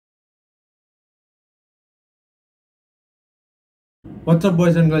What's up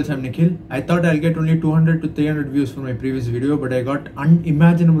boys and girls, I'm Nikhil. I thought I'll get only 200 to 300 views for my previous video, but I got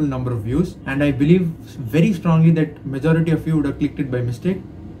unimaginable number of views, and I believe very strongly that majority of you would have clicked it by mistake,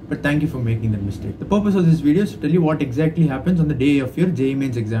 but thank you for making that mistake. The purpose of this video is to tell you what exactly happens on the day of your JEE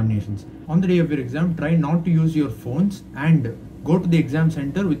mains examinations. On the day of your exam, try not to use your phones and go to the exam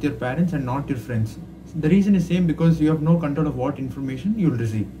center with your parents and not your friends. The reason is same because you have no control of what information you will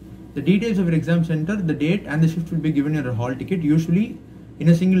receive. The details of your exam center, the date and the shift will be given in your hall ticket. Usually in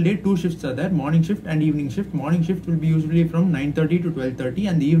a single day, two shifts are there, morning shift and evening shift. Morning shift will be usually from 9:30 to 12:30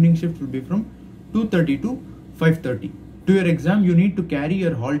 and the evening shift will be from 2:30 to 5:30. To your exam, you need to carry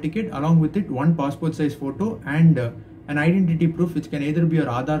your hall ticket, along with it one passport size photo and an identity proof, which can either be your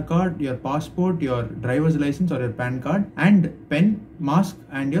Aadhaar card, your passport, your driver's license or your PAN card, and pen, mask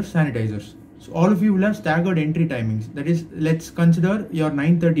and your sanitizers. So all of you will have staggered entry timings. That is, let's consider your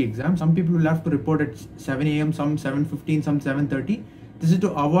 9:30 exam. Some people will have to report at 7 AM, some 7:15, some 7:30. This is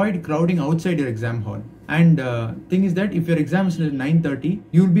to avoid crowding outside your exam hall. And thing is that if your exam is at 9:30,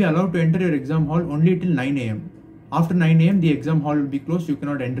 you will be allowed to enter your exam hall only till 9 AM. After 9 AM, the exam hall will be closed. You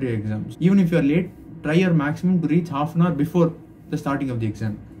cannot enter your exams. Even if you are late, try your maximum to reach half an hour before the starting of the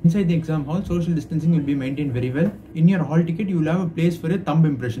exam. Inside the exam hall, social distancing will be maintained very well. In your hall ticket, you will have a place for a thumb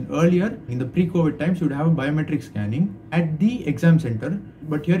impression. Earlier, in the pre-COVID times, you would have a biometric scanning at the exam center,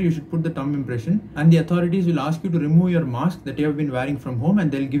 but here you should put the thumb impression, and the authorities will ask you to remove your mask that you have been wearing from home,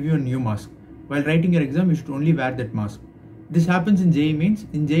 and they'll give you a new mask. While writing your exam, you should only wear that mask. This happens in JEE mains.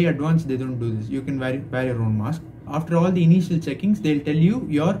 In JEE advanced, they don't do this. You can wear your own mask. After all the initial checkings, they'll tell you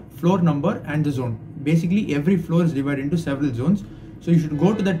your floor number and the zone. Basically, every floor is divided into several zones. So you should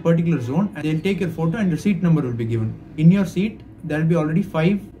go to that particular zone and they'll take your photo and your seat number will be given. In your seat, there will be already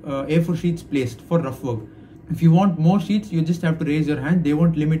 5 A4 sheets placed for rough work. If you want more sheets, you just have to raise your hand. They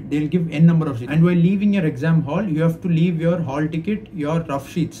won't limit, they'll give n number of sheets. And while leaving your exam hall, you have to leave your hall ticket, your rough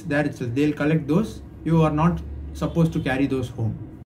sheets there itself. They'll collect those. You are not supposed to carry those home.